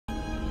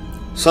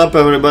Sup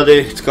everybody,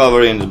 it's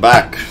Covering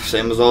back,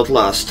 same as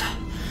Outlast.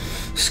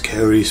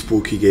 Scary,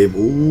 spooky game.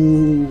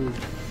 Ooh,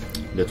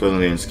 that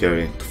wasn't even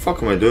scary. What the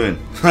fuck am I doing?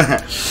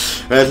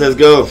 Right, let's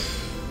go.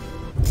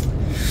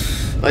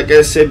 Like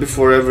I said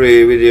before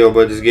every video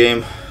about this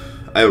game,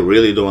 I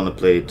really don't want to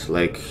play it.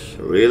 Like,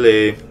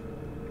 really?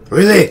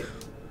 Really?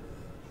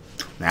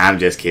 Nah, I'm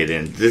just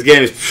kidding. This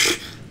game is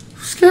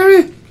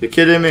scary. You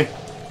kidding me?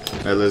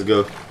 Alright, let's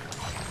go.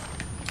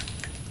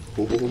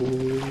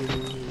 Ooh.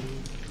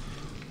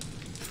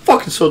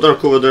 Fucking so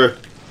dark over there.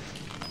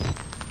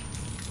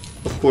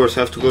 Of course,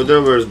 have to go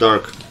there where it's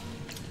dark.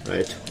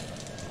 Right.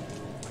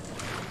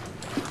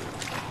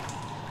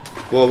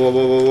 Whoa, whoa,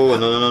 whoa, whoa, whoa,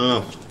 no, no, no,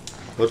 no.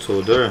 What's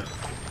over there?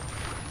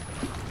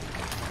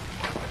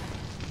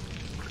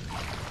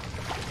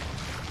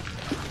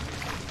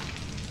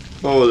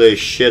 Holy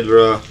shit,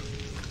 bro.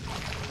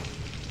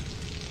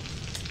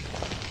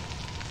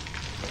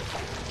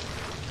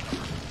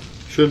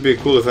 Should be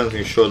cool if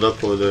anything showed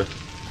up over there.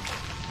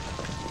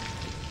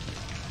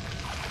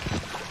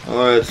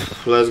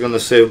 Alright, let's gonna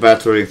save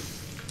battery.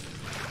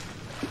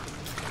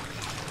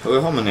 Oh,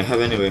 how many I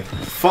have anyway?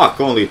 Fuck,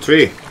 only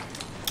 3.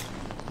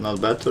 Not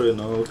battery,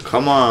 no.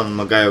 Come on,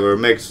 MacGyver,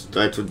 makes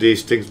out of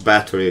these things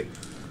battery.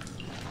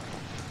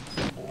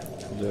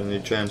 Is there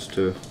any chance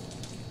to...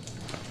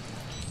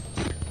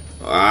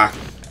 Ah!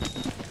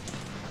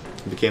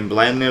 Became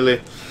blind nearly.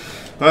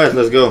 Alright,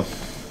 let's go.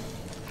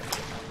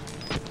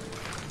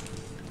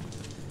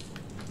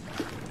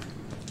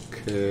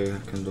 Okay, I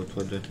can do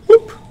what the...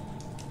 Whoop!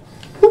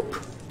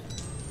 Whoop!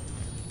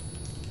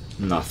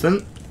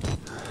 Nothing.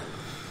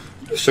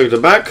 Just check the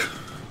back.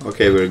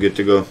 Okay, we're good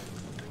to go.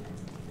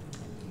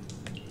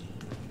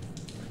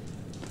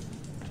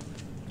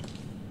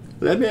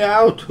 Let me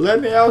out! Let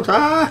me out!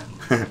 Ah!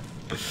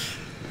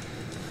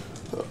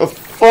 Oh,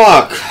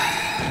 fuck!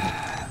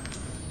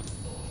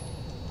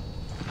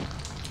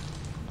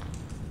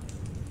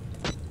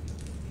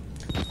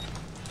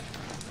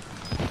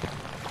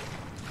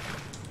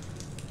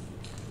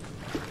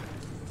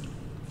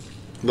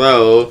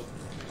 Well...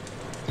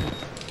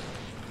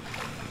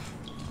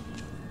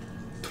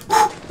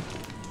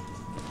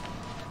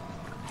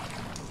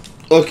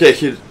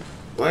 Okay,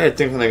 why I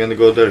think when I'm gonna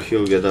go there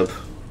he'll get up.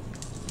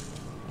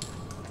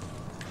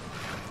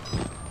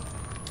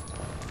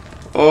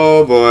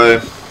 Oh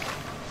boy.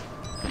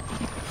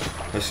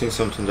 I seen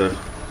something there.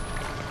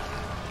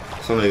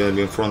 Somebody gonna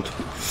be in front.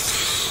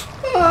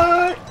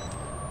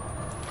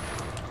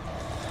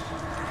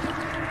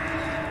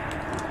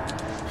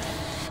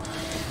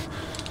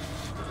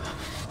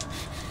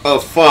 Oh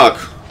fuck.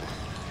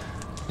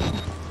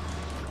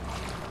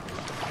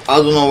 I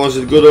don't know, was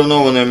it good or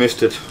no when I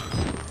missed it.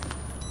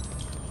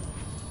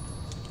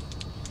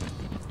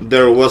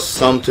 There was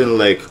something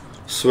like,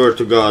 swear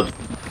to God.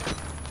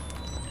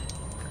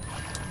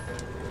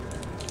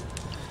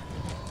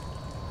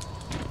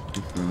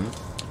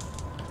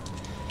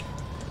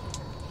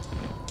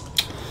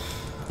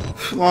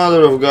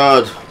 Mother of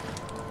God.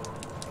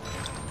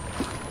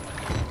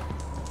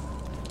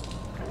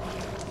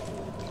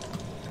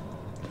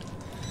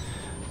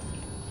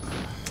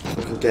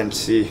 I can't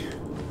see.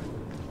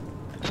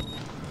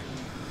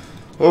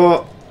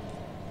 Oh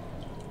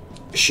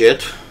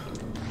shit.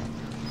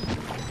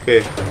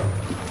 Okay.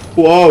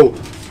 Whoa.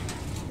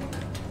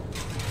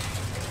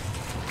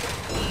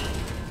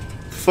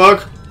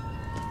 Fuck.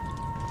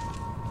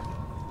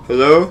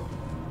 Hello?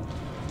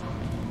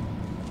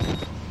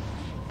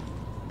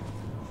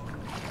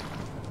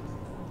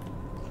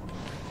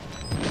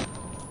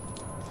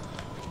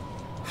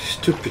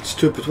 Stupid,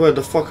 stupid. Why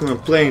the fuck am I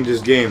playing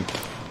this game?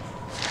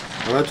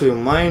 Right to your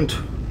mind?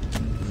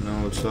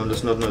 No, it's not.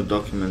 There's not no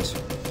documents.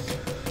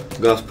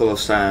 Gospel of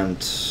Sand.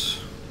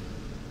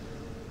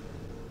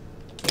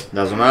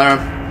 Doesn't matter.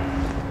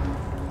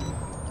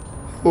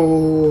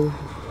 Oh.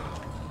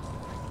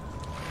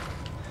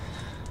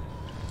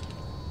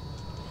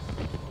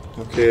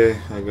 Okay,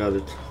 I got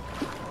it.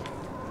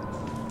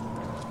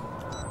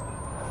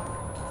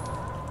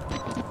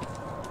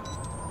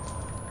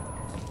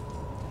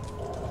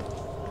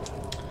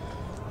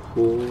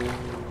 Oh.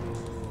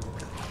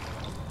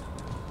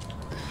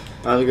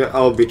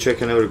 I'll be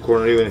checking every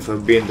corner even if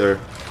I've been there.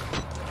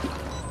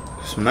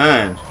 'Cause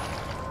man.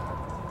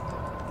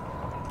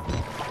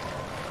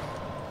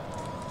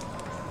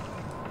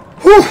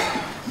 Whew.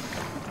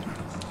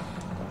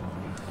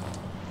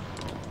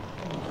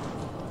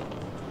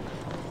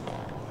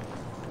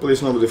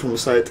 Please nobody from the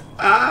side.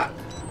 Ah!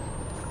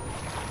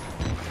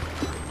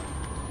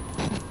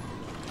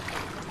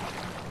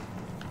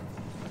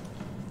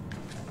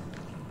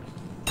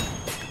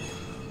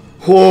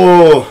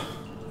 Whoa!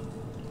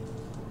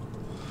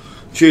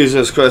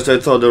 Jesus Christ, I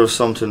thought there was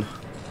something.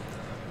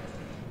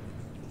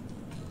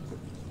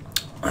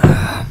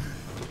 I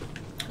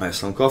have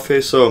some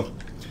coffee, so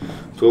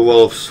 2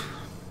 wolves.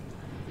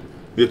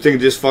 You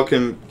think this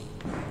fucking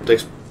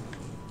takes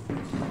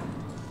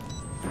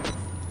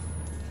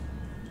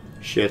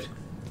shit?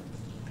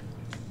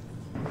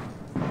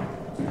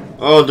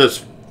 Oh,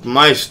 that's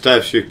my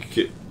steps. You.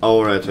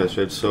 Oh, right.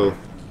 So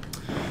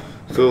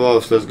 2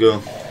 valves, let's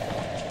go.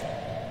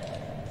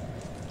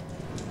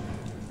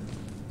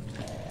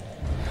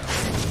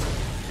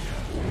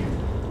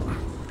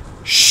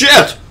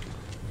 Shit!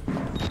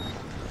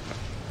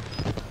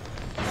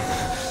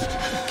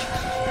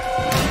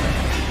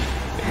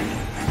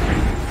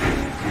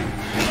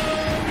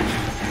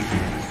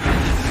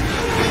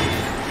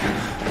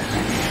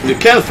 You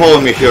can't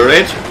follow me here,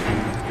 right?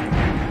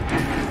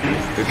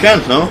 You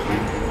can't, no?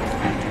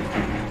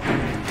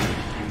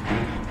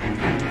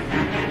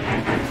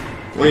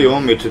 What do you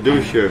want me to do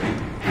here?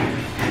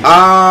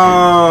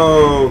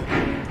 Oh!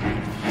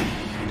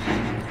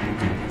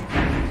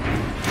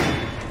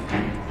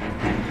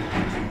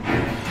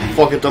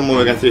 Fuck it, I'm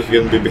moving. I think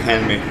you're gonna be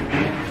behind me.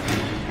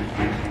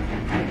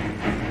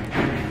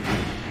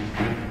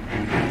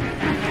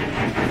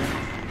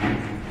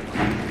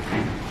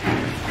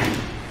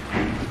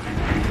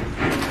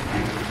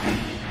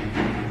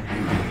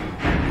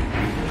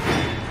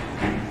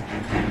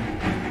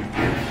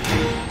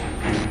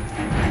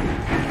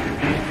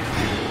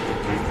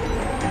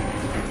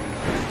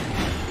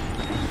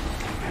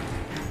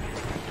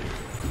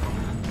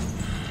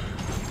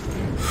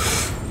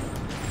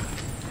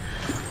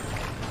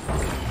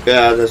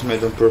 Yeah, that's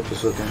made on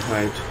purpose so I can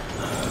hide.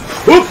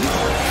 Whoop!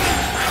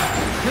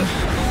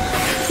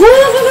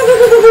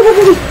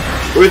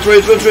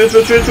 Retreat!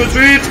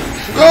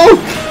 Go!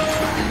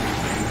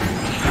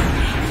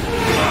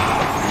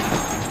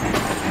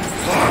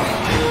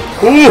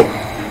 Ooh!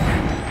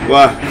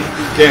 What?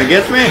 Can't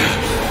get me?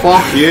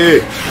 Fuck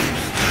you!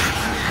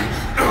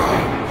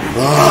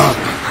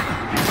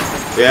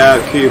 Yeah,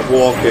 keep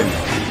walking.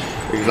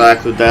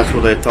 Exactly, that's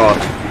what I thought.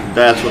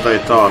 That's what I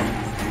thought.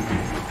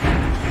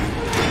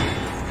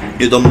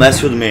 You don't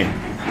mess with me.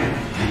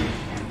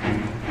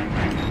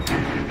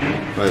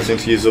 I think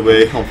he's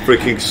away. I'm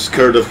freaking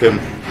scared of him.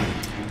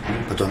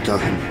 But don't tell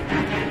him.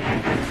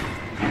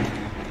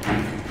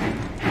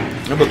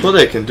 Yeah, but what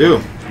I can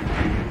do?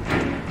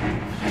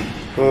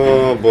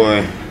 Oh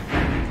boy.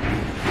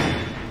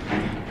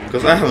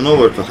 Because I have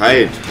nowhere to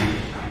hide.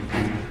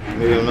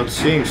 Maybe I'm not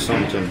seeing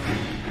something.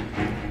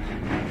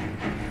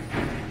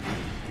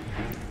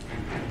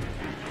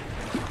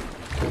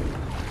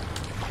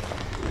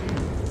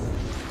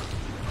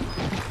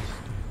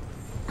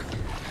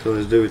 So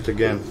let's do it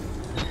again.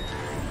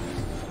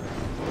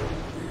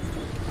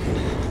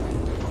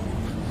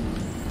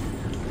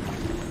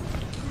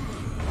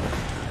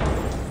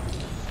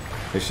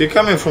 Is he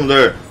coming from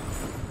there?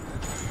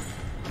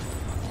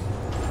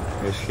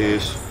 Yes, he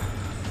is.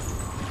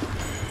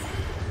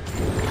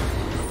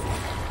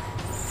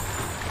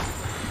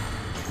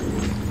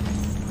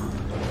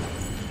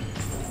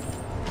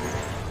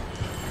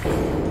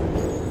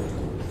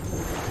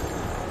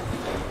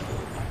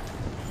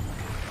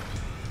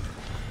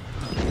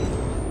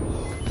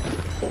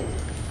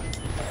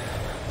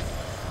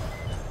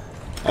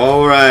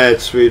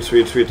 Alright, sweet,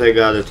 I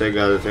got it.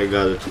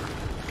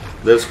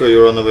 Let's go,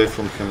 you run away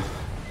from him.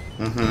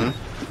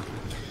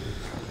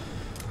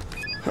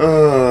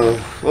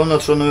 Well,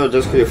 not run away,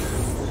 let's go, you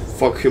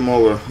fuck him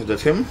over. Is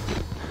that him?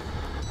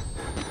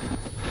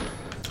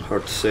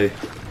 Hard to say.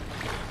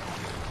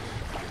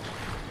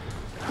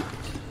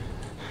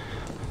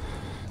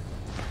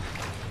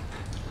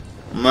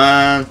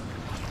 Man,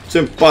 it's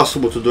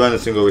impossible to do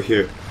anything over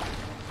here.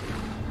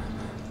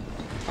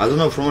 I don't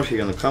know from where he's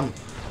gonna come.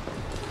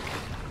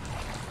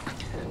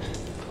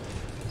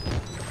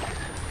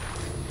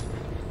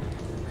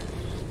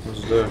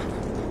 There.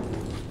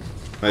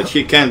 Right,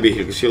 he can't be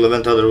here because he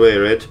went the other way,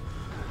 right?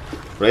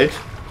 Right?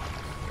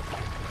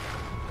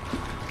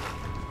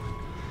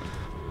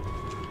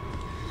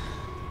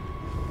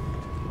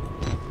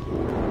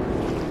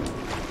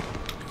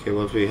 Okay,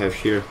 what we have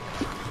here?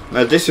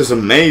 Now this is a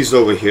maze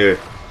over here.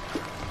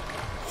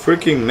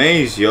 Freaking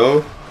maze,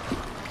 yo.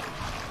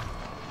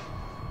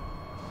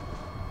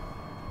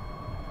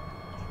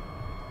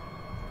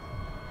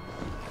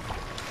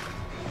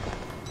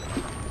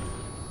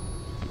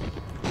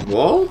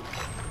 Wall?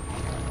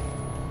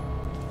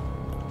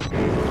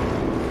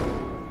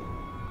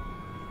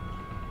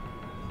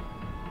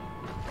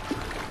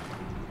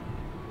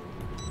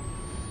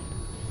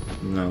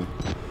 No.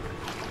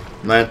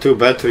 Man, two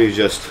batteries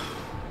just...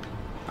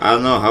 I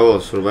don't know how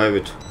I'll survive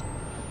it.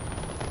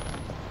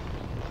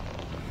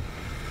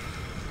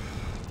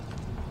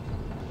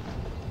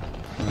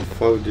 Oh,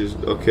 fuck this.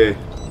 Okay.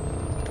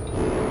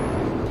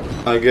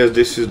 I guess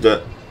this is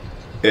the...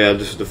 Yeah,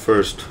 this is the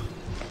first.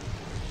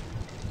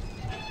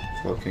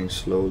 Fucking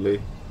slowly.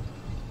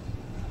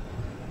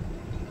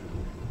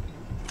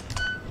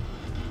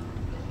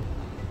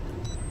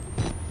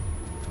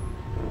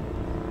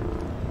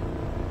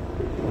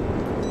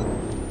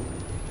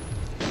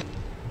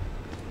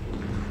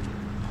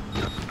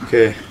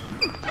 Okay.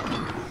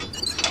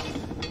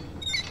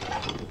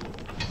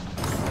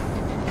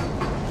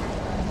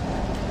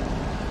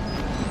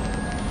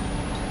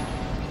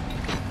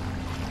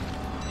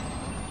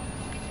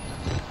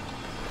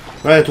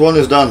 Right, one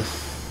is done.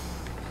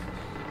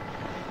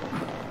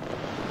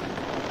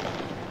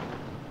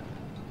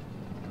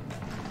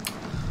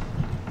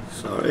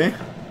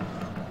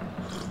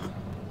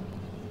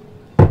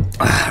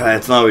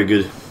 Right, now we're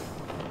good.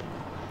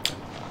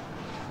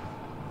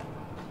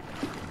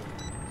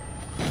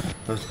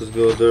 Let's just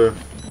go there.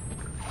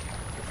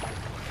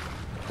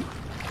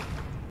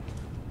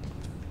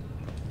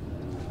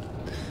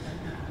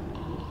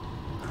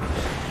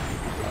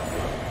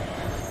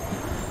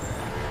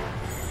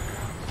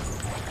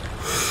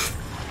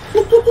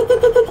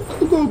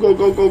 Go,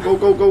 go, go, go,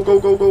 go, go, go, go,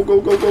 go, go,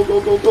 go, go, go,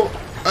 go, go, go.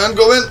 I'm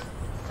going.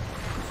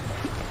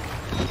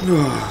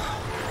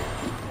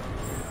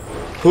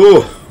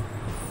 Whew. Whew.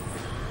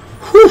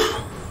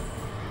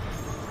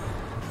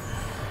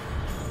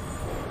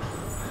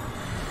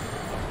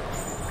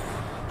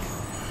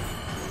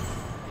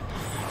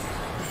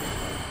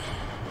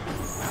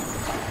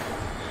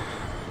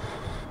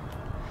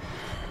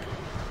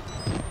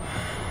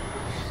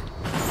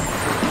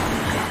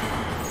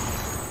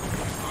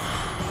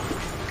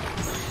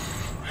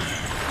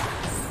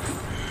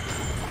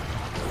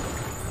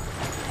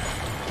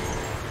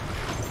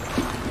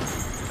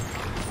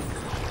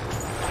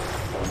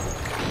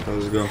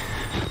 Let's go.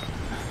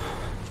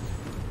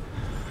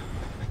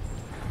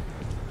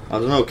 I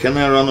don't know, can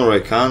I run or I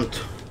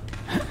can't?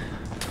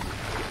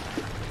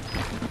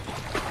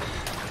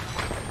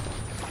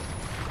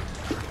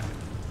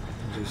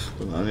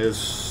 I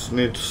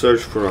need to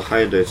search for a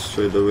hideout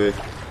straight away.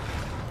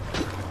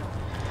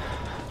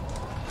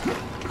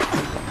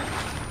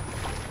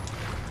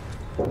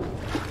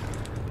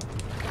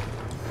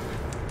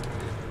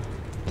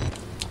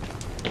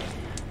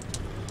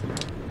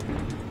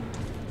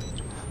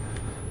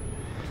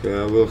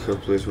 Yeah, I will have a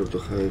place where to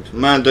hide.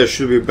 Man, there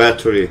should be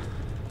battery.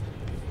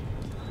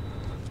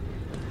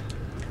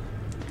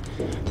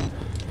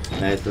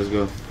 Nice, let's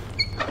go.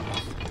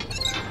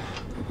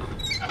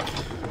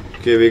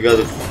 Okay, we got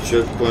a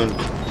checkpoint.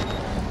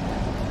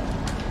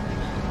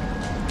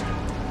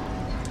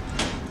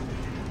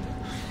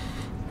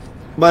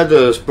 By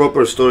the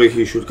proper story,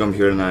 he should come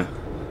here now.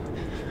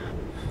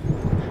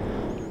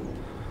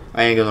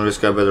 I ain't gonna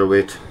risk, I better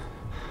wait.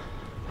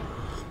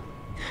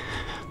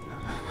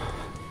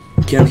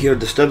 Can't hear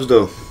the steps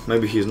though.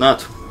 Maybe he's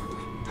not.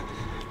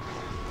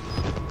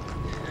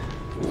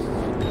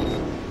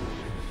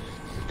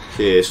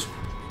 Yes.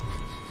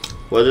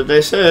 What did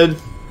I said?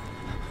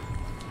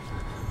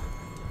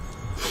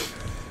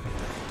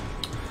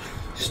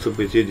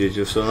 Stupid idiot,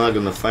 you're still not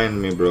gonna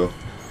find me, bro.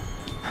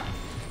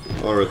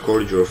 Or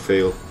record your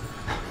fail.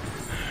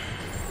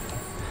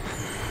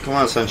 Come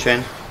on,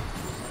 sunshine.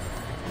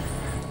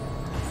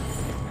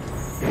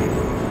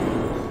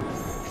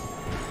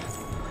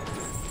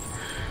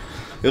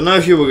 You know,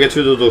 if you would get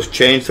rid of those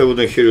chains, I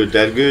wouldn't hear you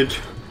that good.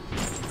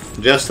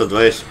 Just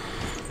advice.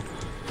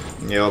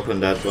 Yeah,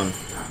 open that one.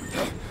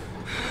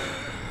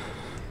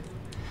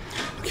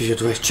 Give you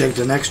advice, check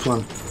the next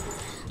one.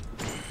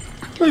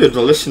 Oh, you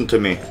don't listen to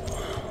me.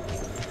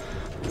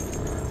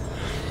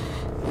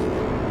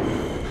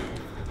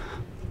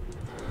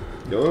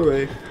 Go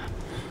away.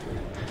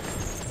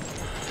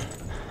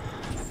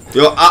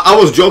 Yo, I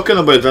was joking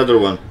about the other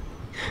one.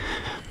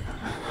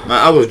 Man,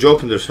 I was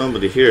joking, there's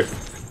nobody here.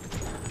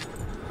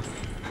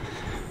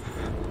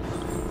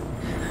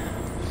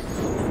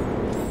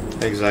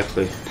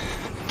 Exactly.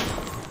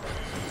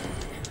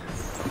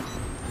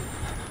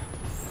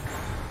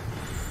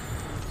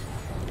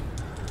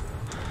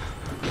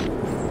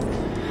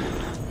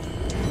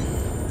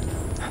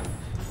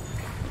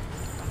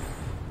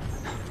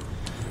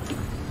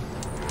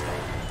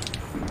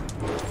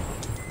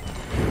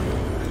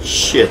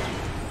 Shit.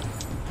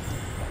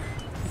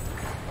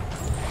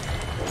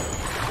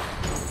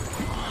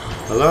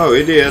 Hello,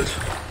 idiot.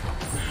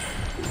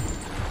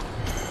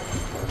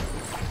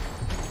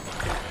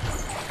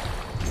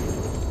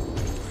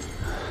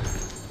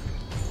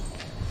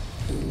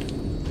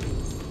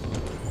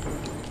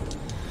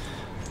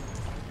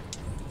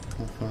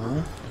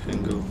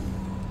 Can go.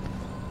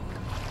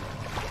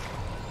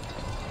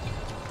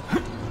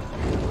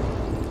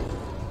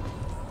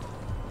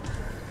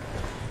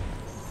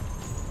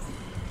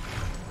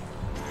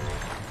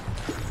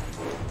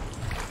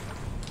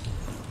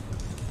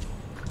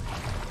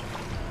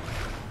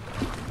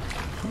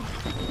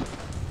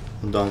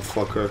 Dumb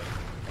fucker.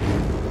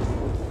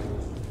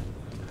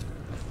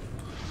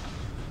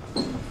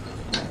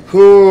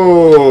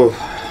 Whew.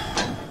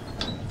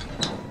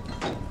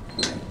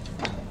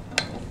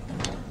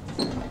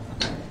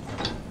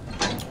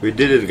 We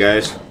did it,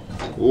 guys.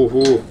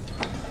 Woohoo.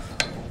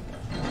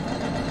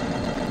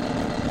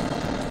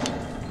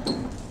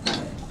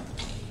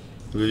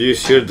 Did you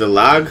hear the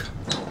lag?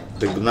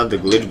 Not the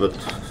glitch, but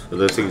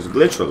I think it's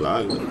glitch or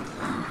lag.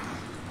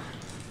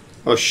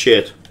 Oh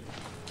shit.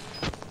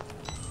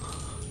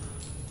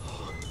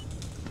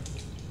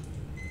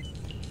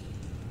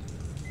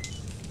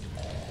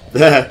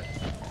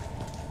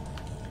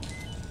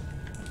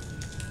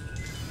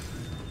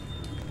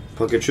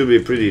 Pocket should be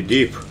pretty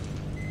deep.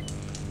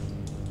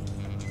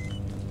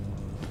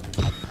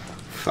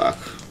 Fuck.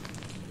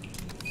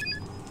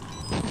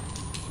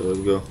 So let's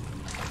go.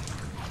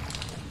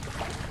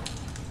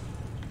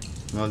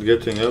 Not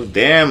getting up.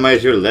 Damn,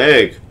 mate, your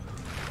leg.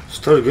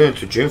 Start going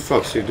to gym,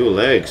 fucks, you do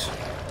legs.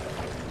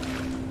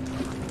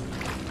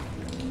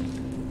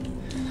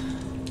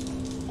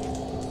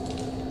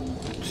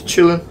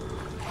 chilling.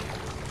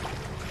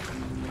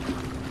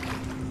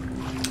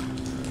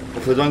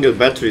 If I don't get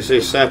batteries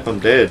ASAP, I'm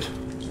dead.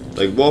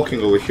 Like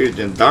walking over here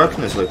in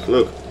darkness, like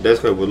look,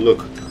 that's how I would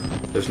look.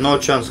 There's no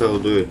chance I will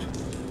do it.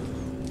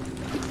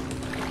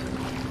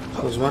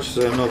 As much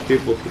as I know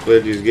people who play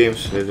these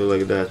games, they do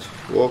like that.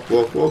 Walk,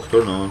 walk, walk,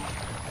 turn on.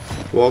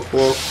 Walk,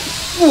 walk,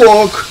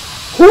 walk!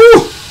 Whoo!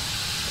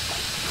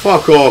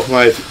 Fuck off,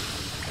 mate.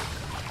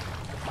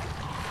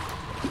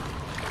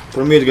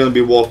 For me it's gonna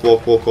be walk,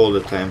 walk, walk all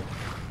the time.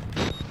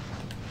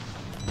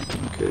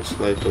 Okay, it's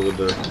light over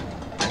there.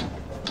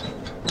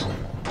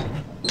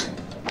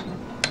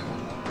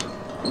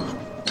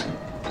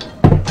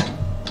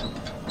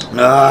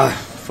 Ah,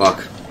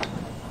 fuck.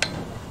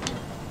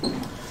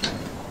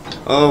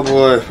 Oh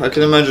boy, I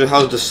can imagine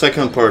how's the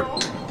second part.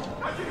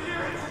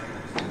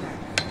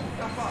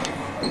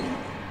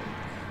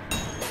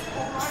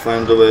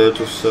 Find the way out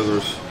of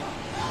Severs.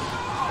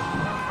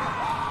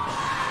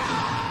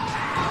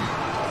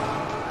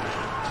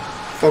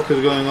 Fuck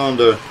is going on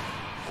there?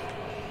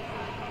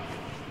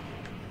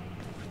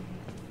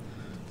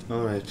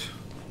 Alright.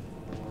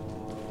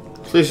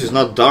 At least it's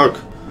not dark.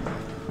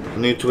 I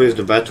need to waste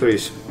the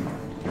batteries.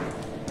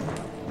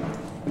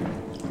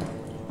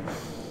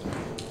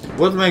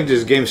 What makes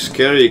this game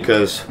scary?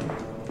 Because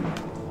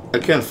I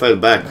can't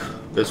fight back.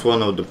 That's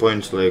one of the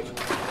points, like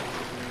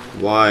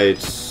why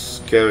it's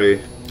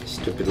scary.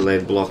 Stupid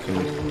light blocking.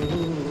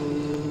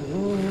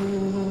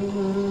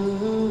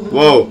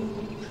 Whoa!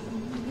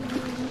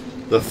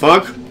 The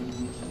fuck?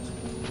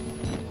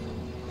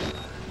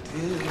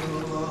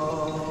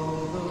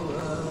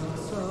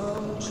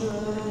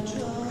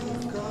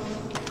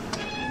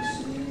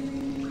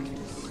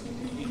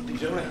 You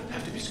don't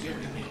have to be scared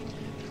of me.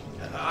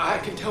 I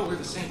can tell we're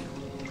the same.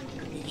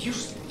 You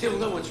still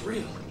know it's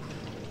real.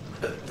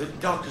 The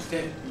doctor's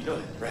dead. You know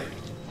that, right?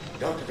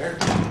 Dr.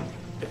 Barrett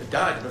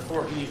died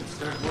before he even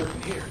started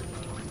working here.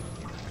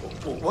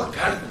 Well, what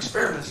kind of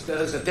experiments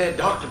does a dead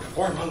doctor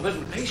perform on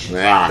living patients?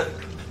 Yeah.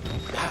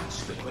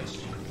 That's the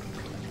question.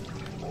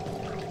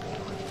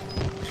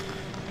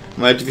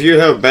 Mate, if you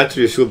have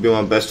batteries, you'll be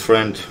my best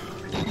friend.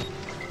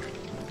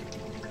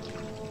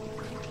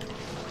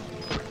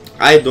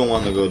 I don't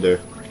want to go there.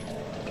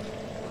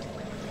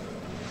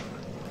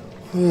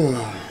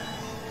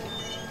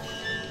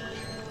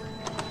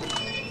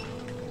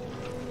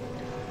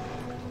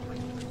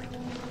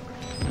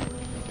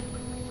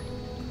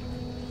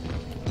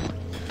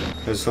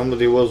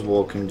 Somebody was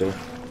walking there.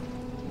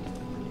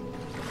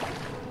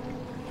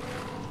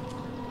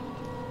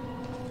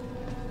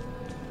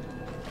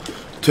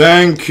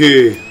 Thank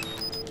you.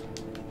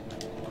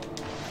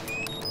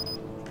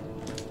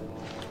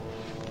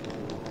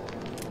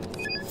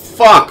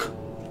 Fuck.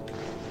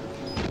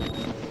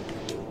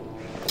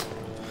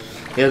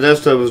 Yeah,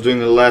 that's what I was doing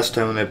the last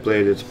time when I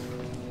played it.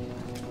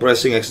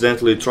 Pressing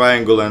accidentally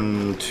triangle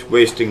and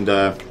wasting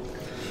the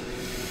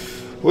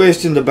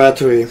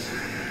battery.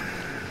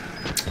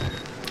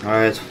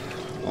 Alright,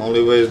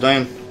 only way is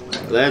done.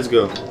 Let's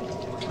go.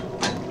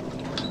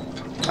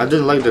 I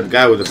didn't like that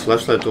guy with the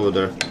flashlight over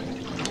there.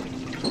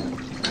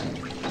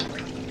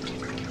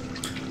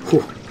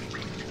 Whew.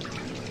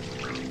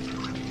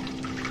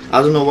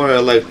 I don't know where I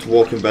liked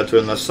walking better,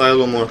 in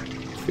asylum or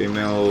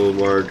female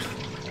ward,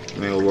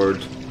 male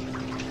ward.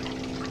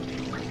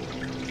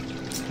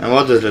 And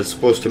what is that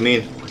supposed to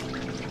mean?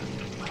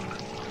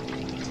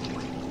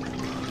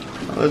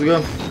 Let's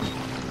go.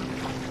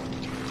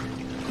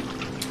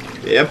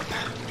 Yep.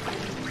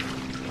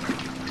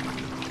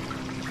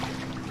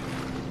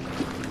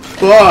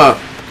 Fuck.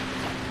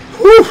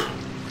 Whew.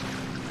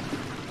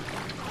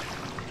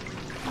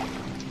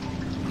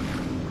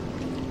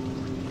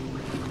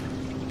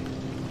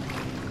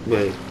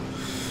 Wait.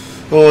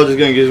 Oh, this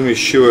game gives me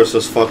shivers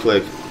as fuck,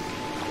 like.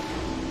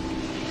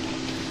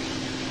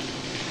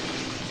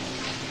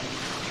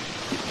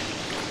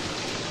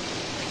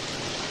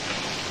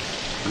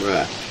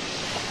 Bruh.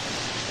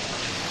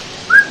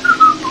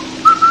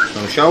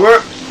 No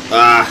shower?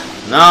 Ah,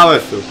 now I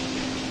feel.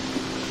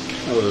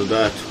 What was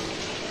that?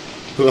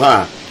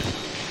 Ah.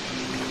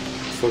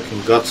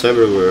 Fucking guts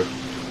everywhere.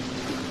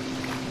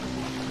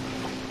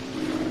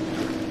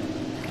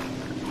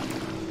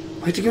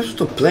 Why do you guys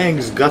stop playing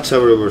these guts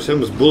everywhere?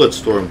 Same as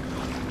Bulletstorm.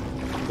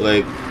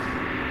 Like,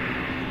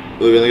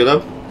 we're gonna get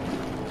up?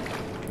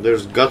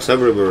 There's guts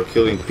everywhere,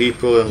 killing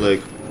people and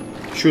like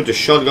shoot a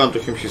shotgun to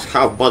him, his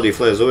half body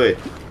flies away.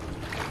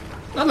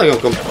 Not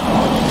like I'm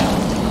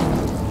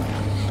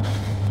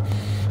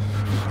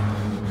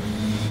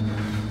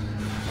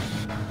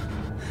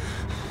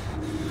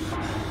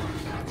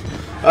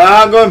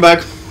I'm going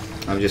back.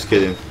 I'm just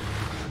kidding.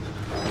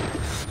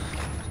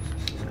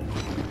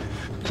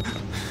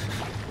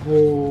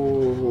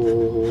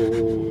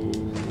 Oh,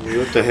 is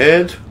that the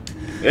head?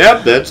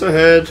 Yep, that's a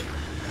head.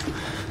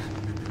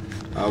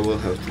 I will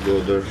have to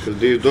go there because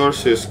these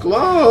doors is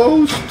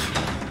closed.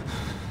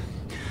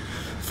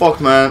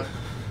 Fuck, man.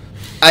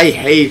 I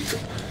hate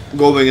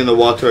going in the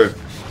water.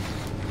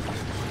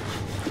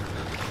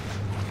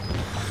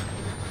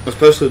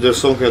 Especially there's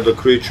some kind of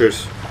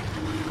creatures.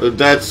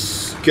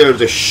 That's scares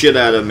the shit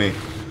out of me.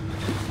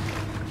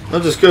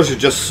 Not just because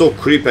it's just so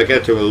creepy I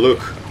can't even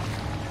look.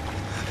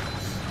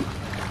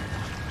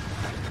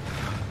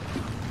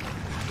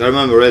 I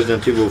remember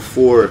Resident Evil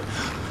 4.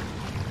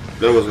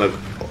 That was like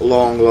a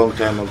long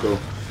time ago.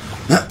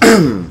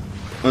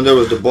 And there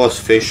was the boss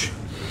fish.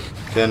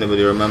 Can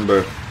anybody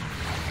remember?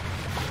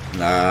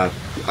 Nah,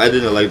 I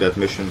didn't like that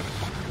mission.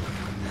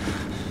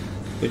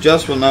 It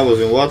just when I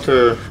was in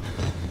water,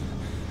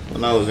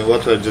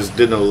 I just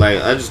didn't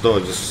like. I just know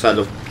it just had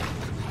a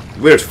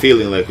weird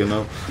feeling, like, you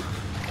know.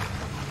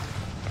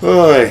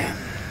 Oh,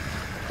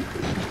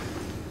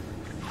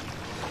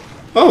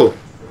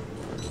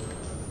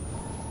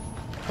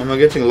 am I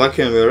getting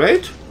lucky on me,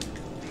 right?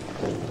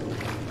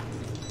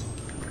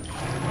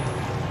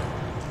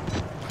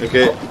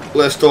 Okay,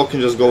 let's talk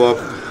and just go up.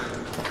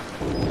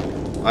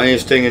 I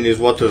ain't staying in these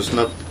waters,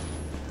 not.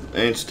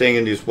 I ain't staying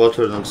in these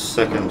waters not a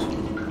second.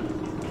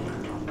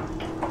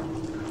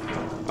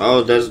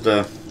 Oh, that's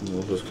the.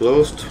 It was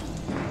closed.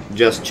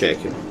 Just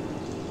checking.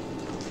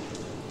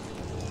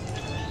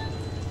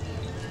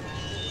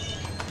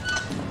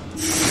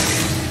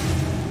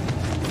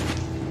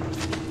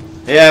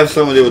 Yeah, if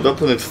somebody would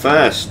open it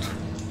fast.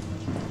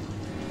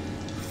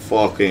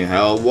 Fucking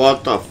hell,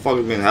 what the fuck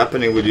has been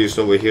happening with you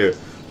over here?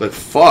 Like,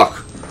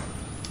 fuck.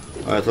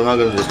 Alright, I'm not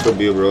gonna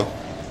disturb you, bro.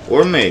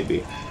 Or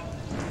maybe.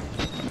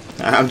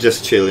 I'm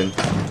just chilling.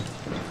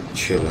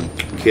 Chilling.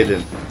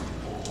 Kidding.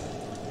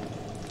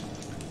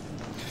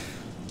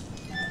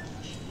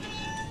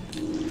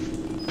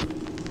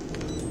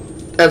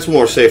 That's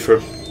more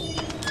safer.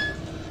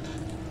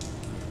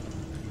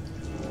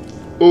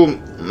 Oh,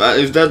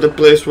 is that the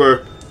place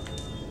where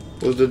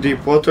was the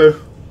deep water?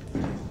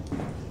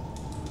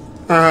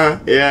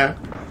 Ah, yeah.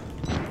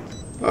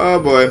 Oh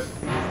boy.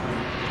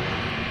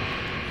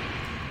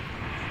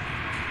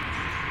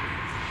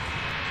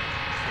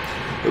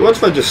 What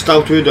if I just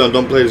stop video and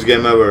don't play this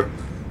game ever?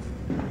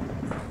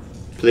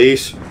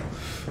 Please?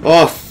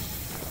 Oh,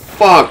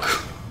 fuck.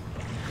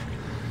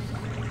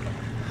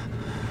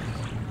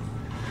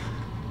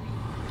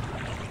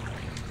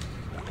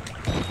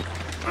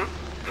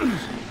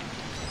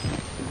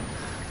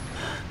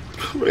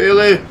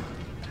 Really?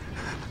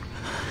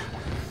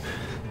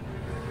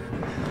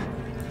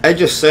 I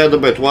just said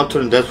about water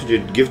and that's what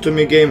you'd give to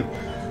me, game?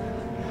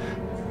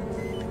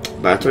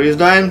 Battery is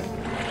dying?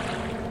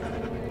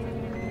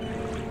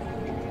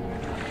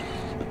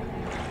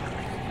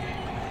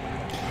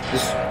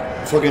 It's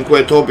fucking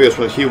quite obvious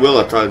when he will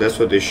attack, that's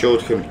what they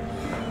showed him.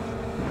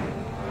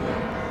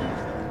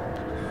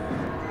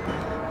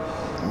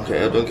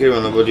 Okay, I don't care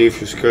when nobody,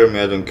 if you scare me,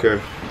 I don't care.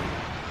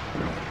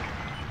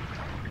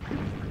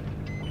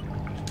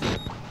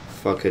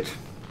 Fuck it.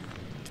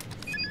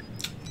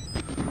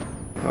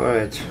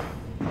 Alright.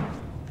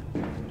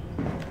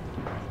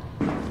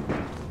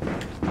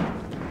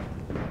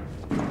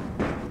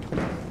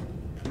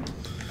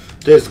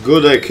 That's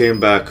good I came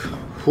back.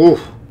 Whew.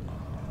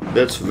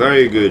 That's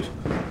very good.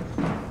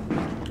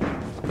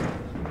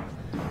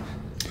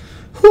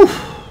 Whew.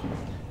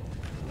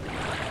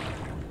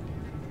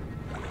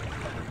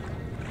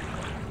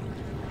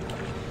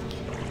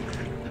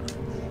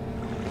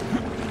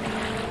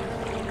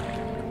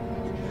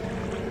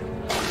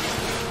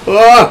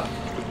 Ah!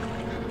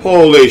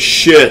 Holy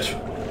shit!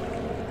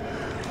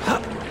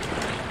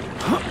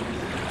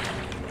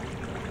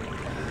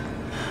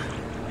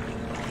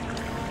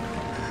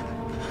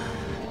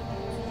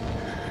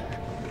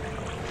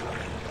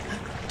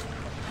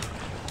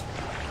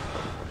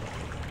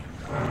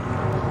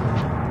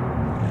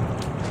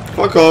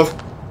 Fuck off.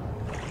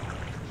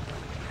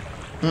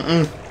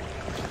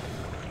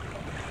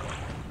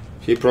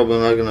 He probably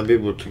not gonna be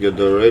able to get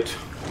there, right?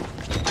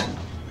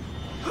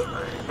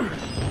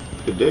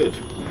 He did.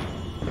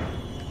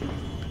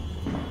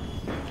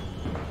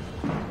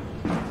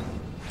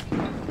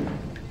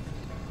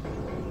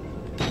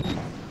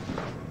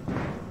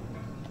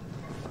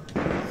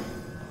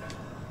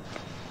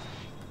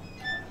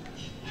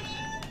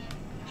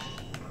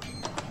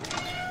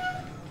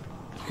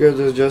 Okay,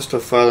 there's just a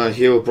file and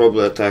he will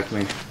probably attack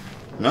me.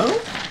 No?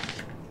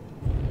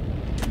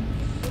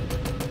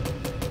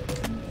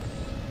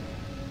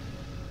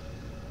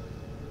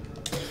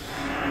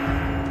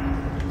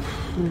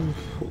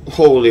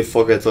 Holy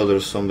fuck, I thought there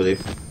was somebody.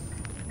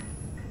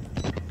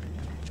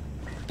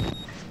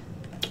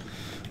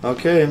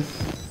 Okay.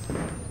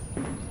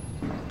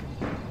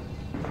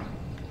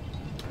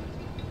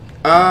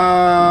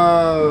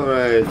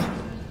 Alright.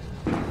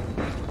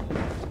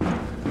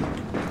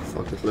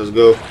 Fuck it, let's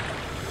go.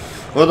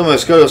 What am I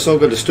scared of some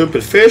kind of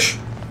stupid fish?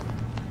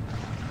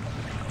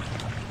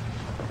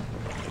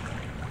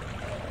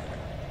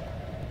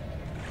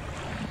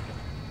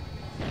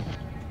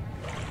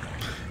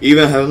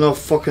 Even have no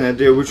fucking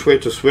idea which way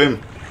to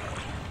swim.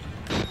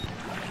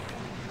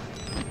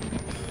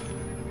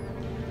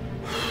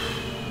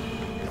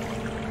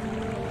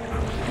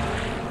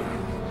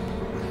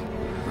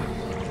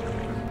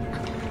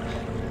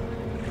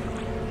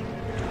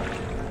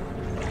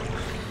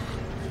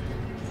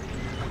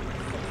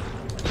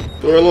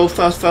 Reload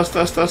fast.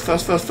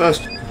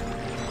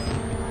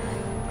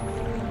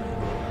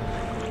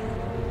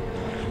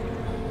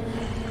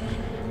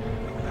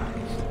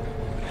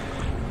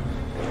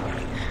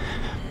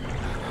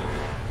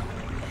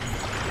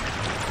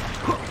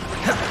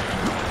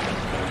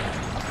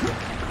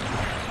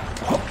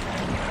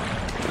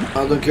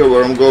 I don't care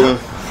where I'm going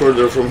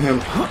further from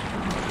him.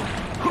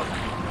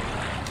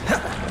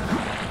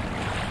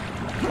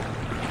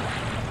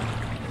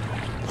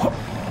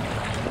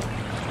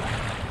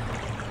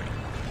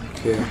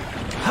 Okay.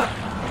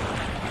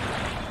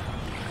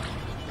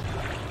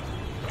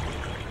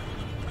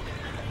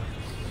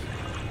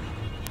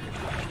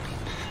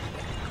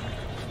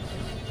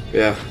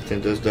 Yeah, I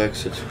think that's the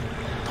exit.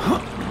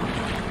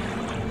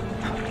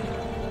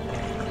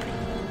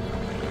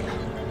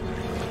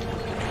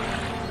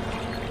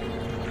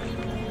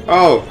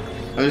 Oh,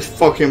 and it's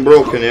fucking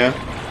broken, yeah?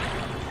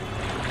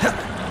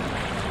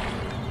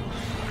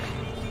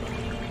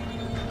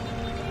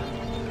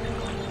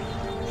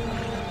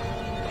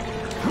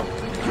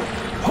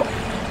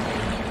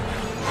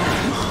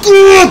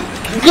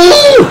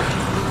 Go!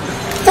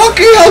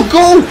 Fucking hell,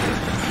 go!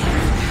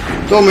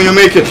 Tell me you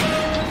make it.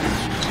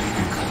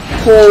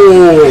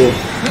 Oh,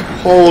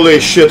 holy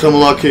shit, I'm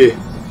lucky.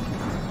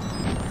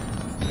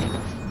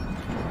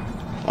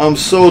 I'm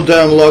so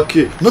damn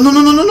lucky. No, no,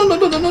 no, no, no, no, no,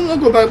 no, no, no, no,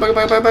 go back, back,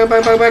 back, back, back,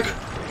 back, back, back.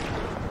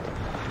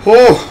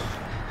 Oh,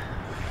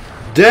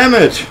 damn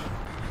it.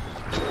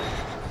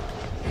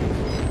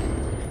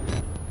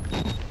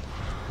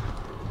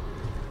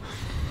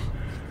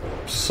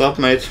 Sup,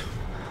 mate?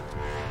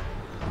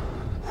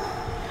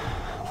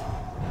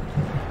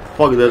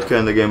 Fuck that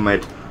kind of game,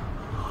 mate.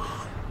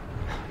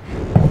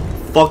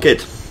 Fuck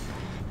it.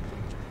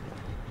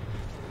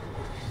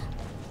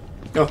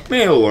 Oh,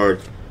 mail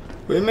word.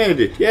 We made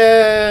it.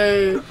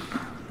 Yay!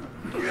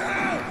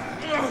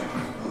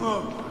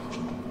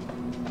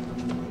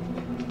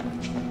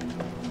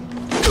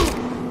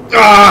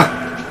 Ah!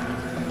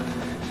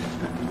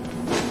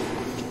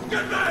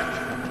 Get back!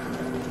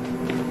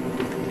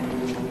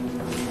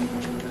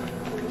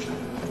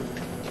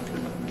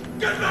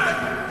 Get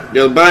back!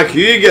 Get back,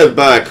 you get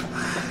back!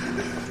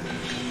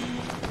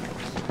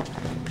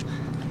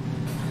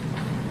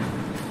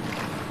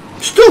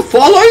 Still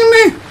following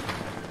me?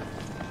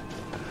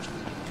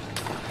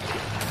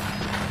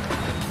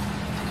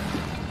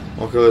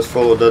 Okay, let's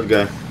follow that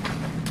guy.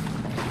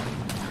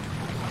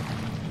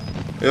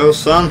 Yo,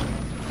 son.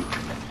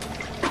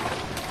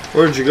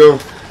 Where'd you go?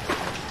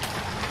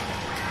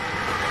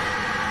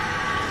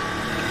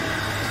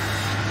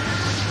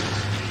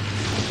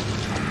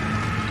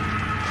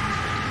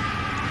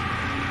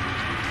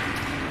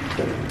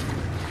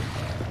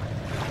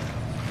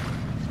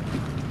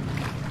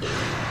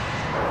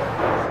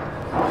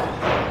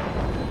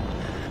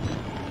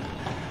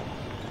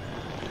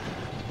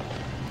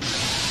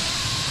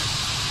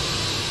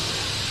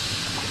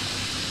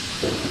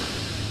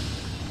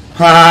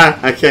 Haha,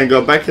 I can't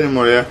go back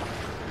anymore, yeah?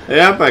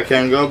 Yep, I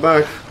can't go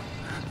back.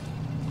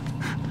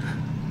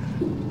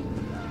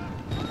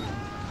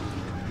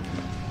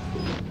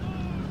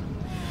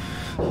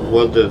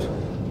 What did...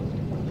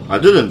 I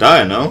didn't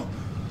die, no?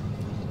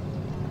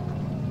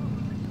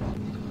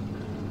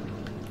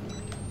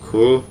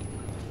 Cool.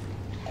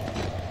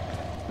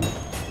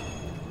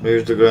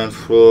 Here's the ground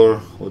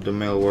floor with the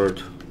mail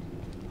word.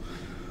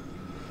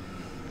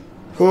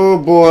 Oh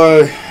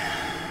boy.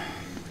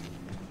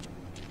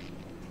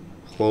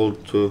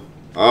 Hold to...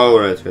 Oh,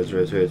 right. I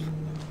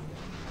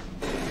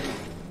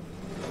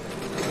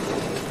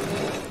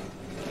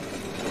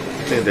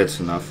think that's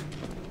enough.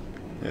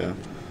 Yeah.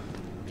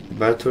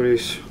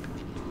 Batteries.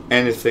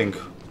 Anything.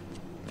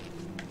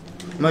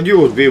 Man, you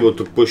would be able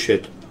to push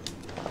it.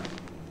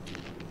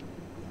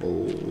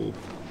 Oh.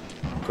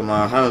 Come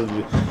on,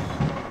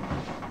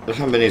 there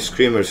haven't been any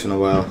screamers in a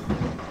while.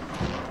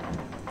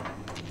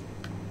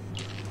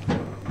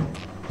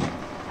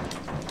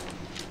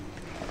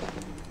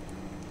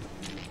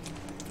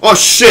 Oh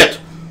shit!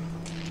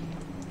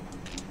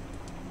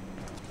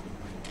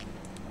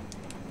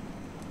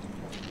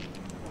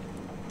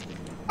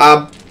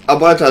 I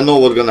bet I know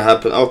what's gonna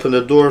happen. I open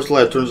the doors,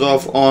 light turns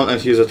off, on,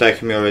 and he's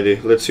attacking me already.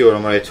 Let's see where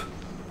I'm right.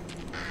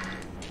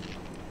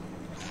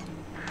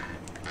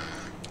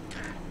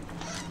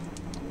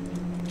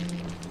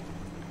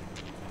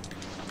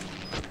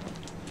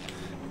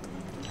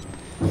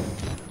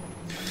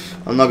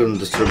 I'm not gonna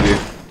disturb you.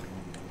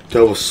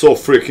 That was so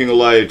freaking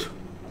light.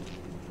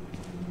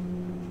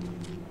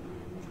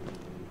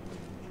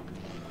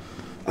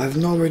 I have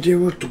no idea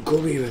where to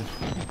go even.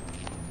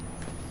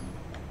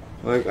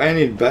 Like, I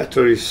need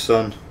batteries,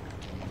 son.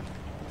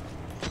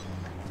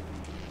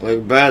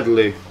 Like,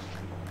 badly.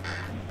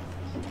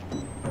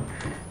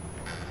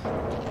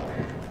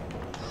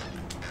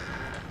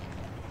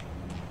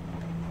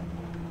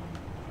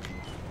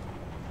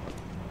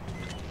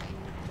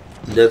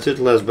 That's it,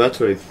 last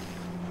battery.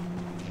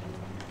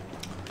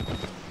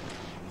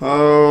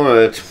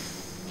 Alright.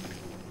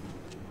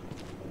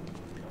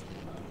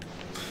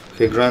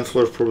 Okay, ground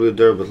floor is probably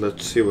there, but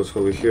let's see what's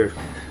over here.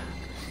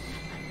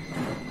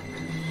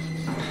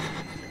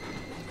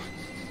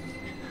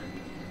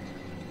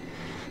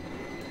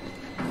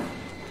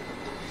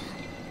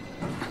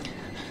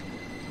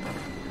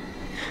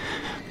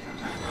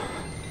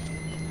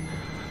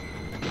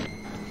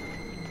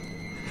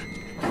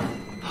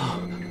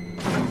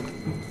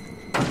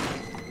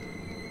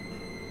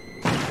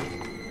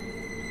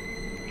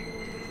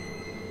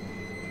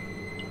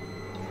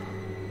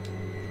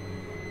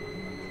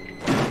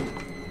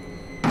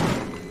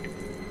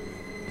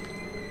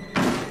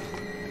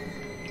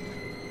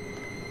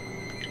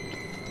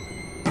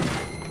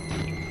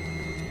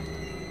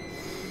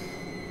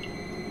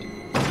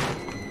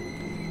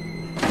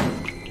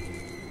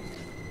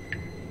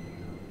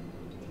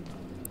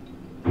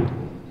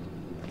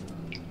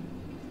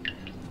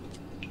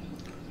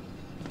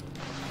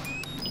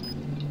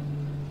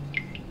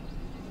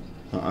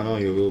 I know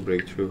you will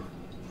break through.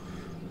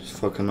 It's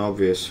fucking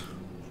obvious.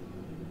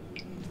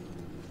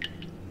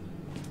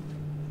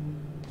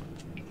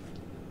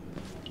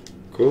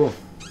 Cool.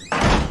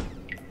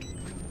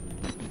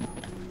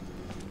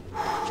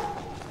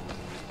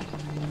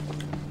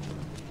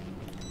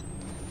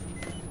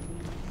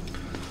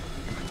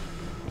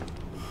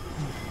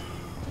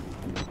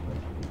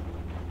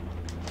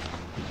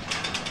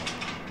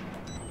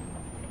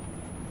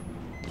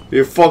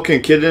 You're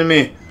fucking kidding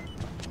me?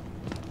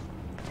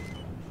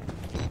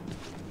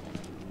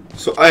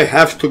 So I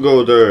have to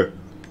go there.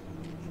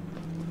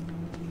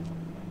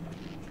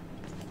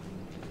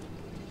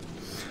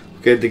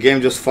 Okay, the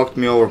game just fucked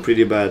me over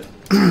pretty bad.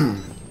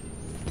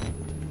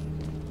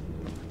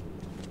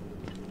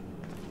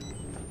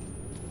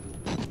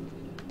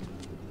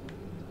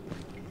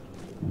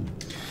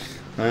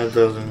 That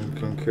doesn't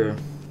concur.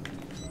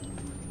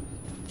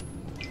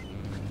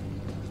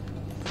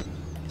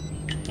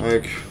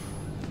 Like,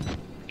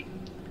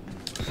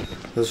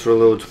 let's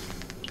reload.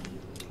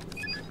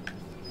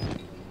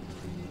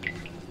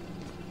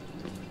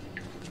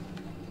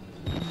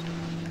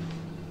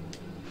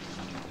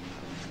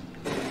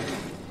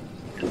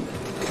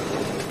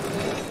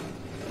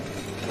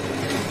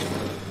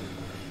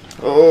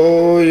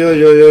 Oh, yo,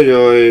 yo, yo,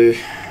 yo.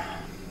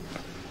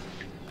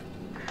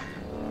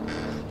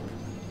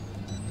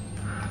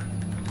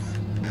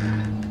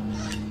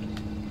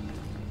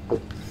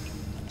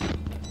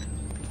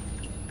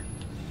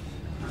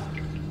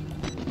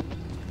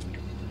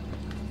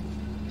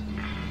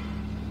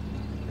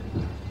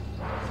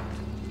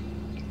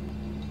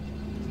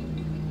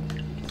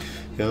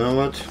 You know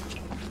what?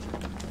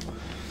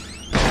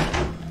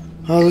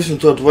 I'll listen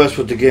to advice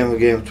what the game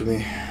gave to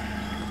me.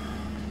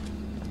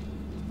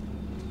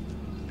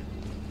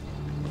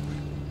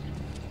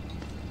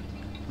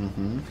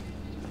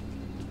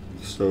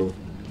 So,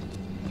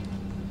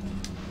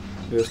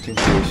 just in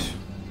case.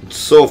 It's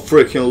so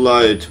freaking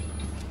light.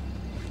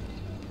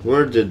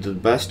 Where did the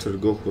bastard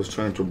go who was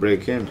trying to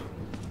break in?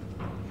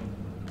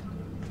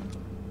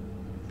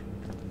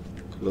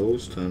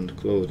 Closed and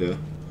closed, yeah.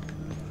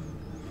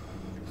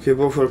 Okay,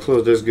 both are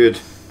closed, that's good.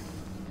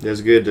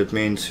 That's good, that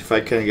means if I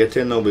can get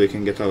in, nobody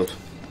can get out.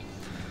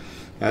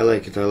 I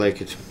like it, I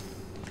like it.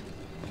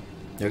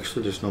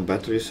 Actually, there's no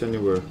batteries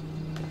anywhere.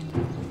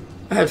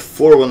 I had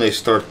 4 when I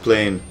start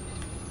playing.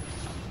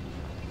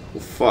 Oh,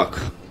 fuck.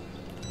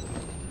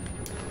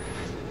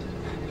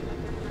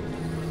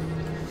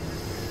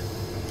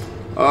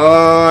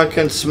 Oh, I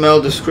can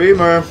smell the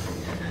screamer.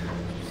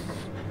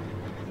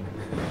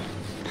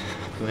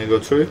 Can I go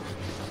through?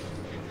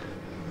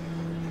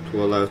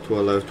 2 alive, 2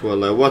 alive, 2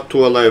 alive. What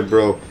 2 alive,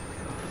 bro?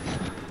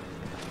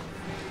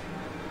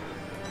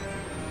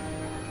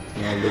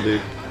 Nobody.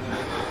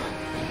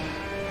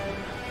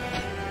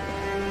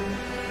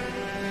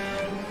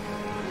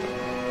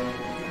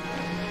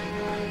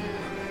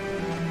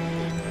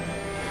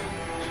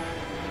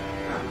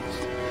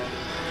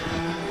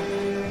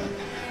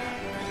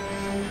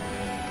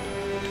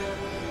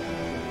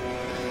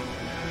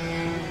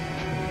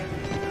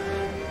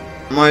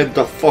 Why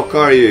the fuck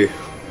are you?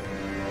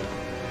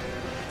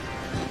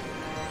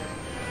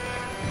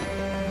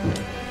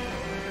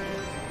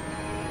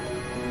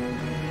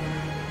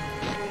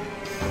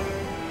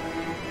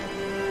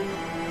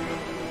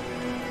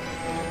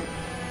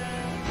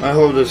 I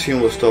hope that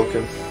him was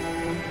talking.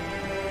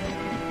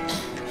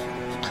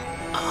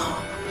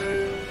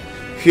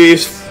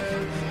 He's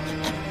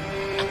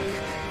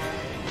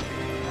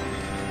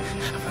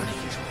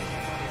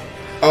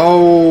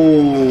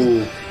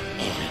oh,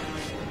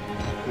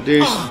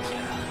 this.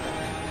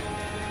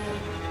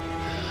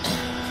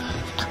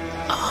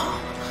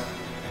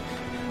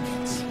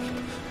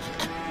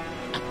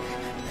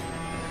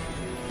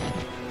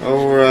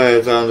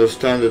 Alright, I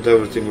understand that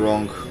everything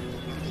wrong.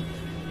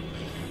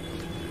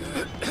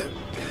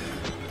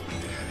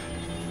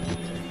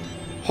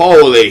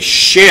 Holy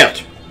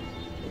shit!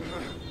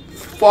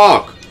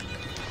 Fuck!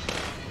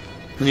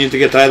 I need to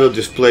get out of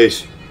this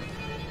place.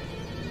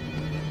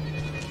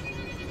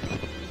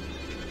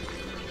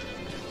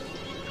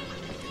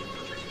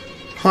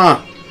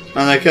 Huh,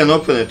 and I can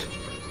open it.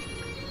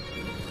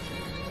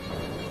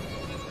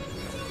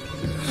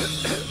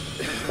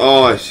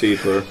 Oh, I see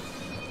it where.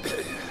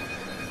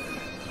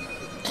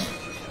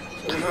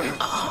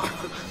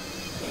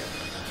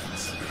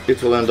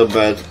 It will end up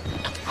bad.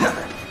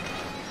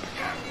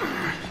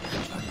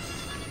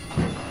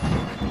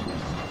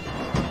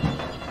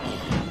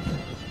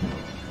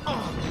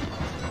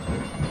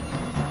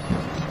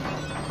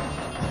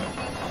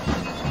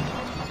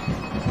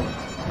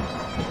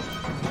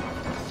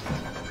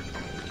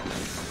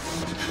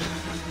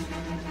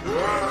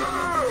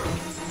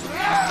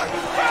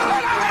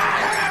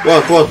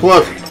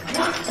 What?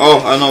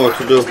 Oh, I know what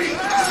to do.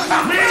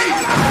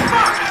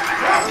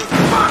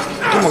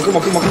 Come on.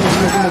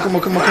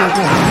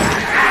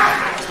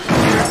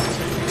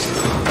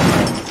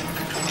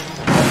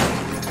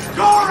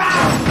 Go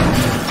around!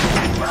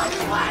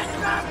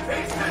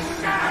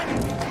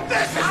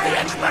 This is the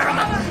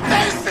experiment!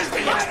 This is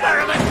the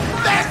experiment!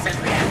 This is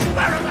the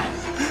experiment!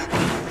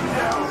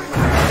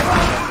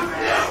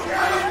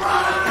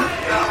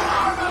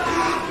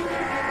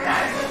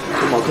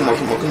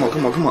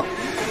 come on, come on.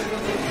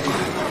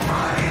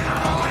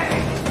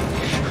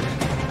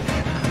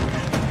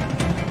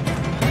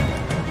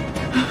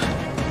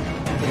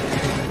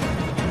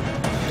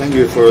 Thank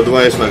you for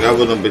advice, like I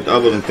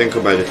wouldn't think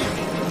about it.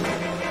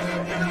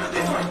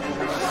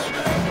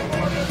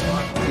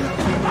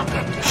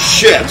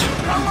 Shit!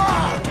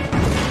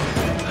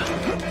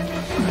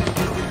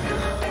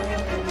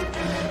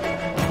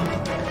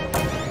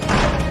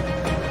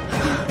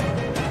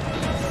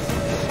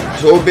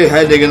 So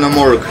beheading in the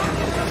morgue.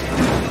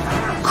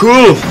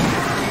 Cool!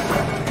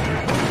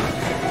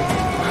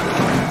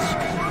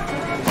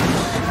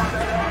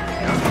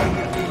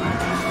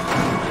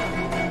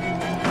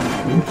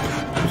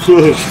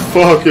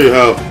 Fucking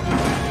hell.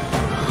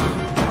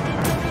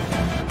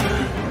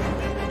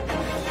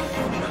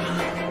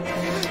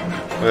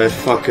 Alright,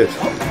 fuck it.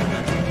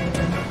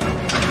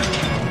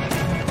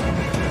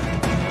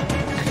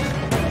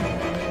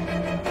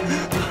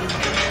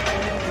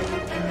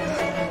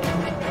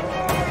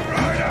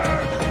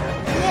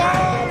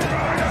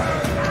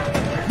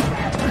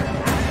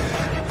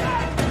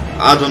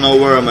 I don't know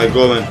where am I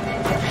going.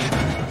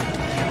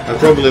 I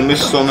probably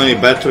missed so many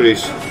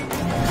batteries.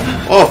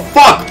 Oh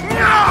fuck!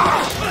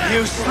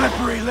 You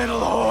slippery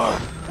little whore!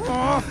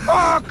 Oh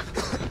fuck!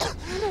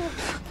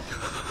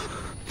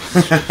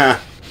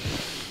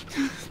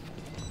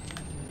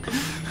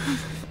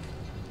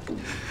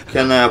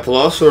 Can I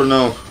applause or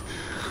no?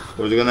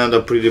 Or is it gonna end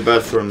up pretty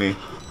bad for me?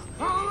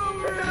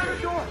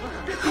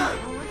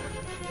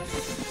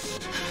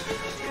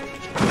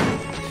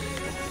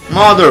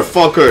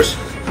 Motherfuckers!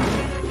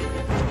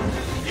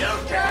 You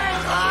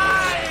can't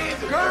hide!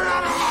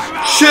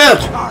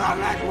 Shit!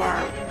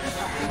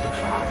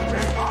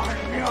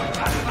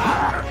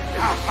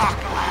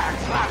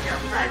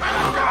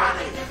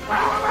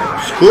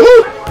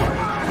 School?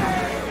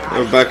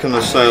 We're back in the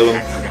asylum.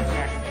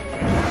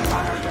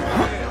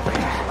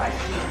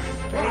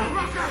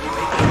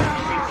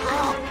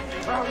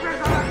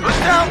 Who's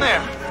down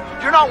there?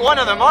 You're not one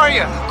of them, are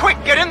you?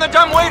 Quick, get in the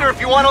dumb waiter if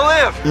you want to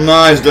live.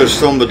 Nice, there's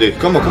somebody.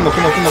 Come on, come on,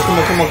 come on, come on, come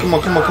on, come on, come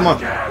on, come on, come on.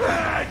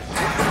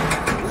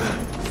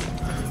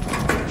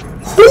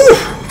 Whew.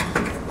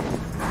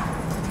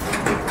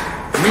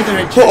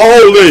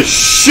 Holy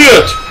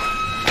shit!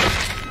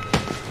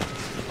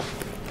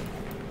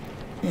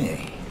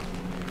 Hey,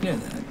 you're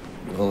that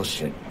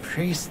bullshit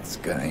priest's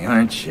guy,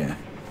 aren't you?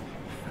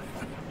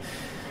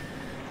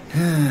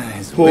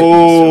 His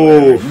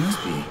witness, he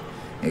must be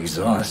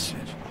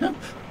exhausted. No,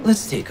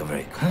 let's take a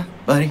break, huh,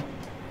 buddy?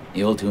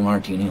 The old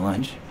 2-martini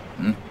lunch?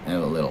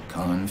 Have a little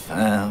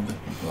confab,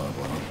 blah,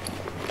 blah.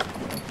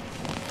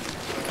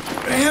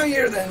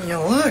 Heavier than you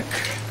look.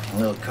 A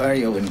little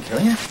cardio wouldn't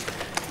kill you.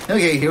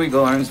 Okay, here we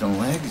go, arms and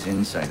legs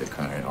inside the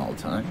car at all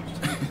times.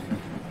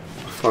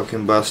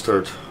 Fucking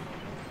bastard.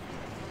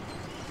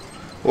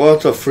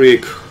 What a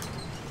freak.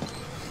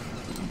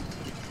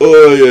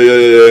 Oh, yeah, yeah,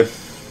 yeah.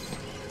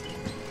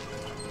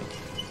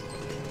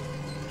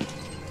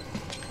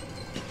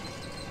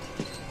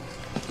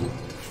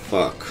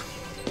 Fuck.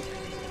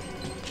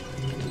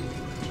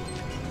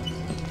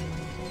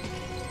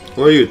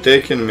 Where are you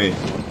taking me? You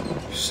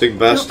sick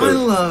bastard. I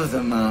love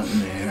the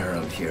mountain air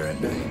up here at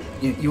night.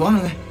 You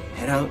want to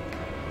head out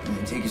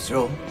and take a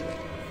stroll?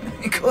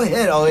 Go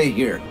ahead, I'll wait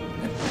here.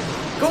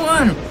 Go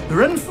on,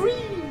 run free.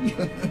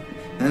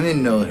 I'm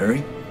in no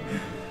hurry.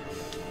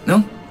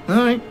 No?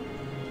 Alright.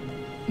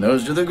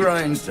 Nose to the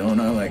grindstone,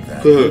 I like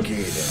that.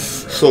 Okay, then.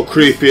 So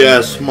creepy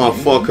ass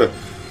motherfucker.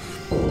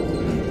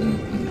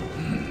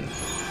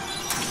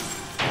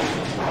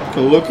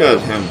 Look at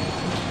him.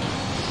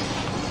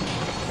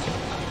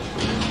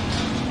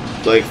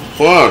 Like,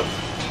 fuck.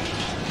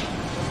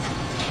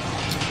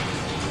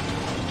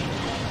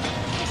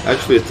 I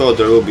actually thought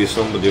there would be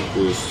somebody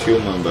who's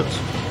human, but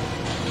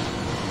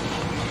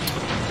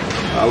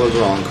I was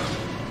wrong.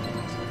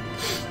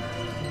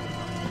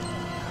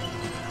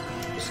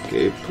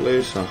 Escape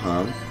place,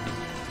 uh-huh.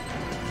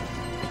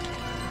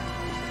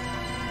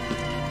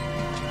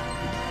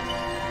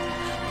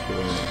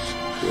 Kill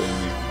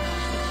me.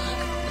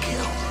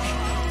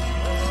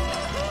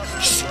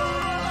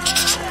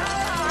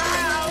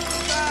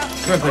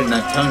 You're putting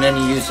that tongue to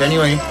any use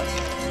anyway.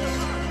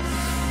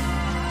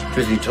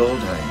 Truth be told,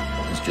 I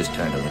was just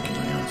tired of licking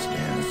my own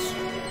stance.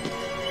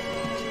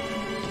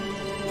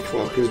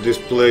 Fuck is this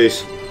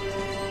place?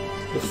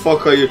 The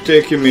fuck are you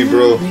taking me,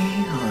 bro?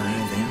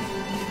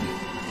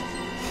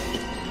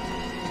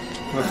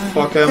 Where the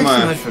fuck am I?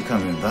 Thanks so much for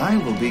coming by.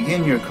 We'll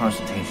begin your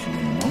consultation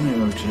in a moment.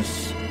 We'll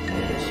just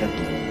let a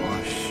second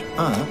wash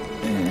up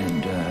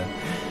and,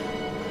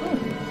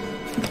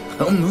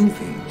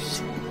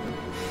 movies.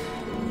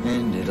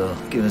 And it'll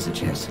give us a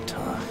chance to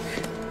talk.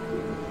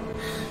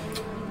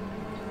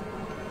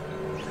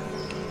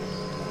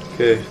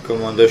 Okay,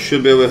 come on, there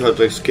should be a way how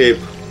to escape.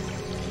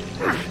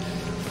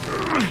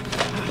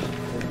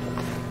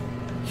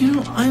 You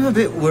know, I'm a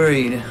bit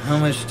worried how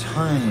much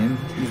time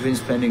you've been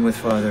spending with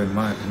Father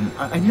Martin.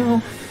 I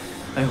know,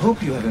 I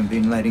hope you haven't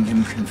been letting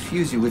him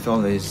confuse you with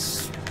all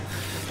this...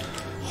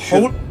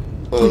 Oh,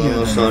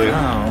 no, sorry.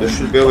 There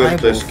should be a way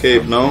to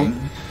escape, no?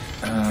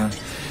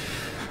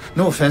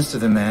 No offense to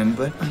the man,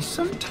 but I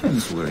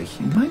sometimes worry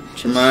he might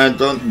just... Man,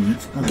 don't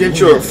get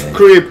your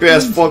creepy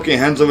ass fucking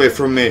hands away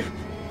from me.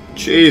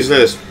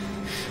 Jesus.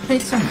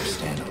 It's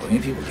understandable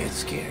when people get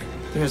scared.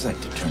 There's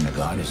like to turn to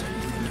God as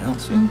anything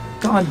else. And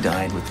God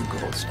died with the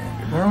gold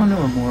standard. We're on to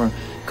a more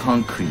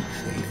concrete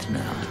faith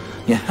now.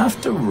 You have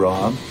to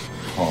rob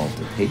Paul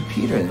to pay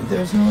Peter.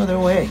 There's no other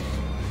way.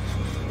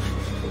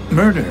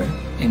 Murder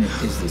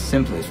is the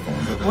simplest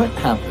form, but what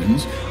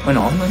happens when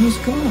all money's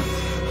gone?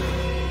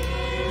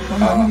 Well,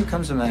 money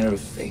becomes a matter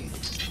of faith.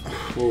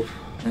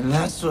 And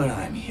that's what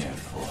I'm here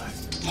for.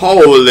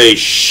 Holy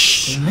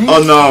sh!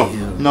 Oh no!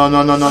 No!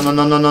 No! No! No! No!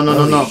 No! No! No! No!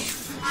 No! No!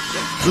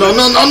 No!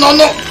 No! No! No!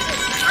 No!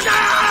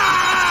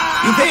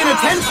 You paying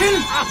attention?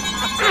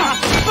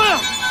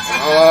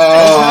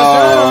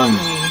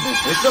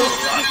 It's a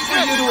lot for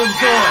you to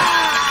absorb.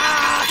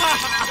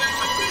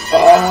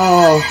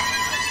 Oh!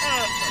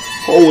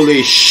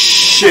 Holy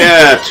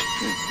shit!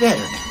 It's better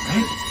now,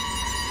 right?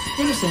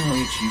 You understand how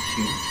we cheat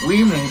here?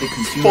 We made the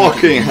consumer...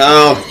 Fucking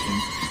hell!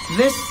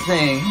 This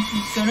thing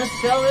is gonna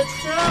sell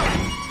itself.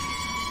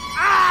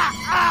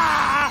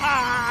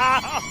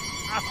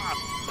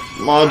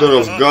 Mother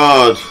of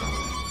God!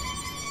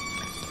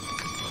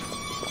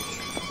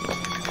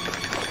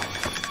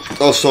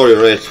 Oh, sorry,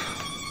 Red.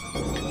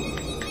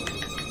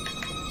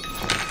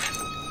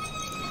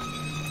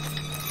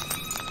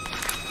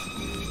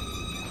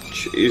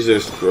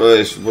 Jesus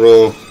Christ,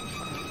 bro.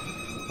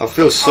 I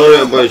feel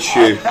sorry about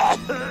you.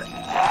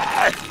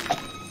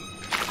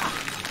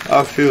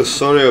 I feel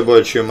sorry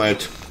about you,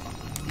 mate.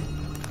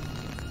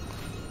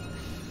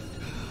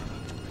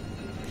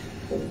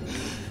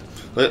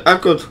 Like, I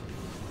could...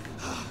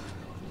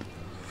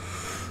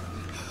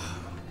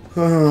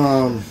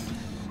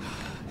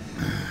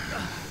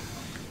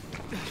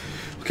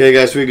 Okay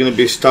guys, we're gonna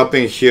be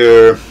stopping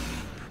here.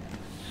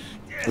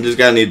 This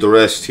guy needs the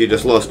rest. He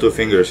just lost 2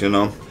 fingers, you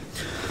know.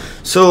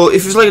 So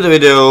if you like the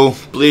video,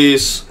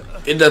 please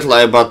hit that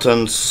like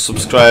button,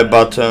 subscribe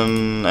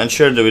button, and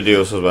share the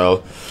videos as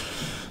well.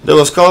 That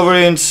was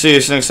Calvary, see you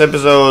in the next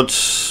episode.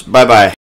 Bye bye.